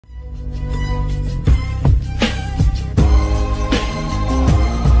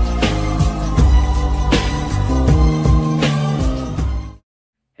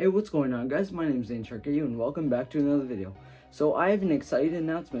what's going on, guys? My name is Zane Sharkayu and welcome back to another video. So I have an exciting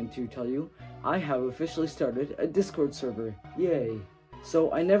announcement to tell you. I have officially started a Discord server. Yay!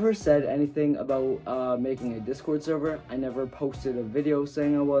 So I never said anything about making a Discord server. I never posted a video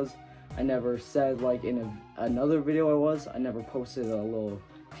saying I was. I never said like in another video I was. I never posted a little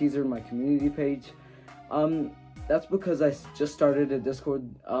teaser in my community page. That's because I just started a Discord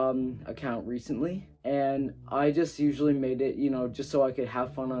account recently, and I just usually made it, you know, just so I could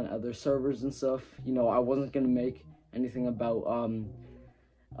have fun on other servers and stuff. You know, I wasn't gonna make anything about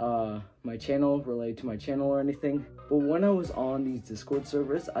my channel, related to my channel or anything. But when I was on these Discord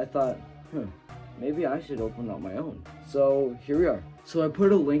servers, I thought, maybe I should open up my own. So here we are. So I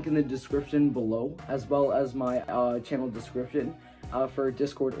put a link in the description below, as well as my channel description for a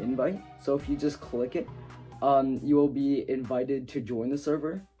Discord invite. So if you just click it, you will be invited to join the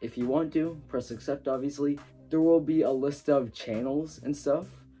server. If you want to, press accept, obviously. There will be a list of channels and stuff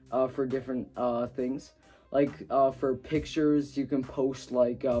for different things. Like for pictures, you can post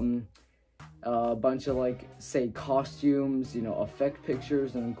like a bunch of like, say, costumes, you know, effect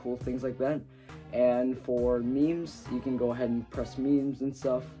pictures and cool things like that. And for memes, you can go ahead and press memes and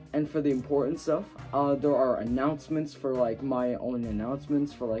stuff. And for the important stuff, there are announcements for like my own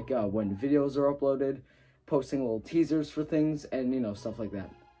announcements for like when videos are uploaded, posting little teasers for things, and you know, stuff like that.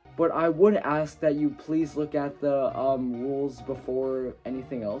 But I would ask that you please look at the rules before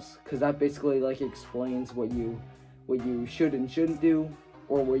anything else, because that basically like explains what you should and shouldn't do,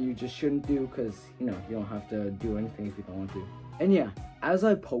 or what you just shouldn't do, because you know, you don't have to do anything if you don't want to. And yeah, as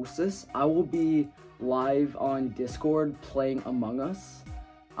I post this, I will be live on Discord playing Among Us.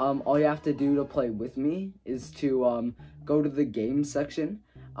 All you have to do to play with me is to go to the game section.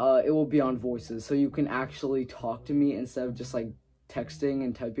 It will be on voices, so you can actually talk to me instead of just like texting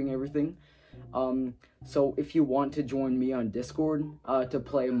and typing everything. So if you want to join me on Discord to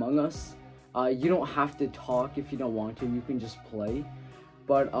play Among Us, you don't have to talk if you don't want to. You can just play,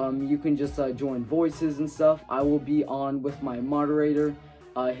 but you can just join voices and stuff. I will be on with my moderator.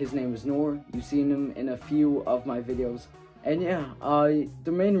 His name is Noor. You've seen him in a few of my videos. And yeah,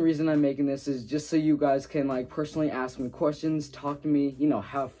 the main reason I'm making this is just so you guys can like personally ask me questions, talk to me, you know,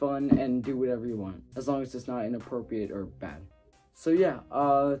 have fun, and do whatever you want, as long as it's not inappropriate or bad. So yeah,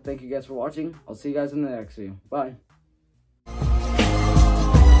 thank you guys for watching. I'll see you guys in the next video. Bye.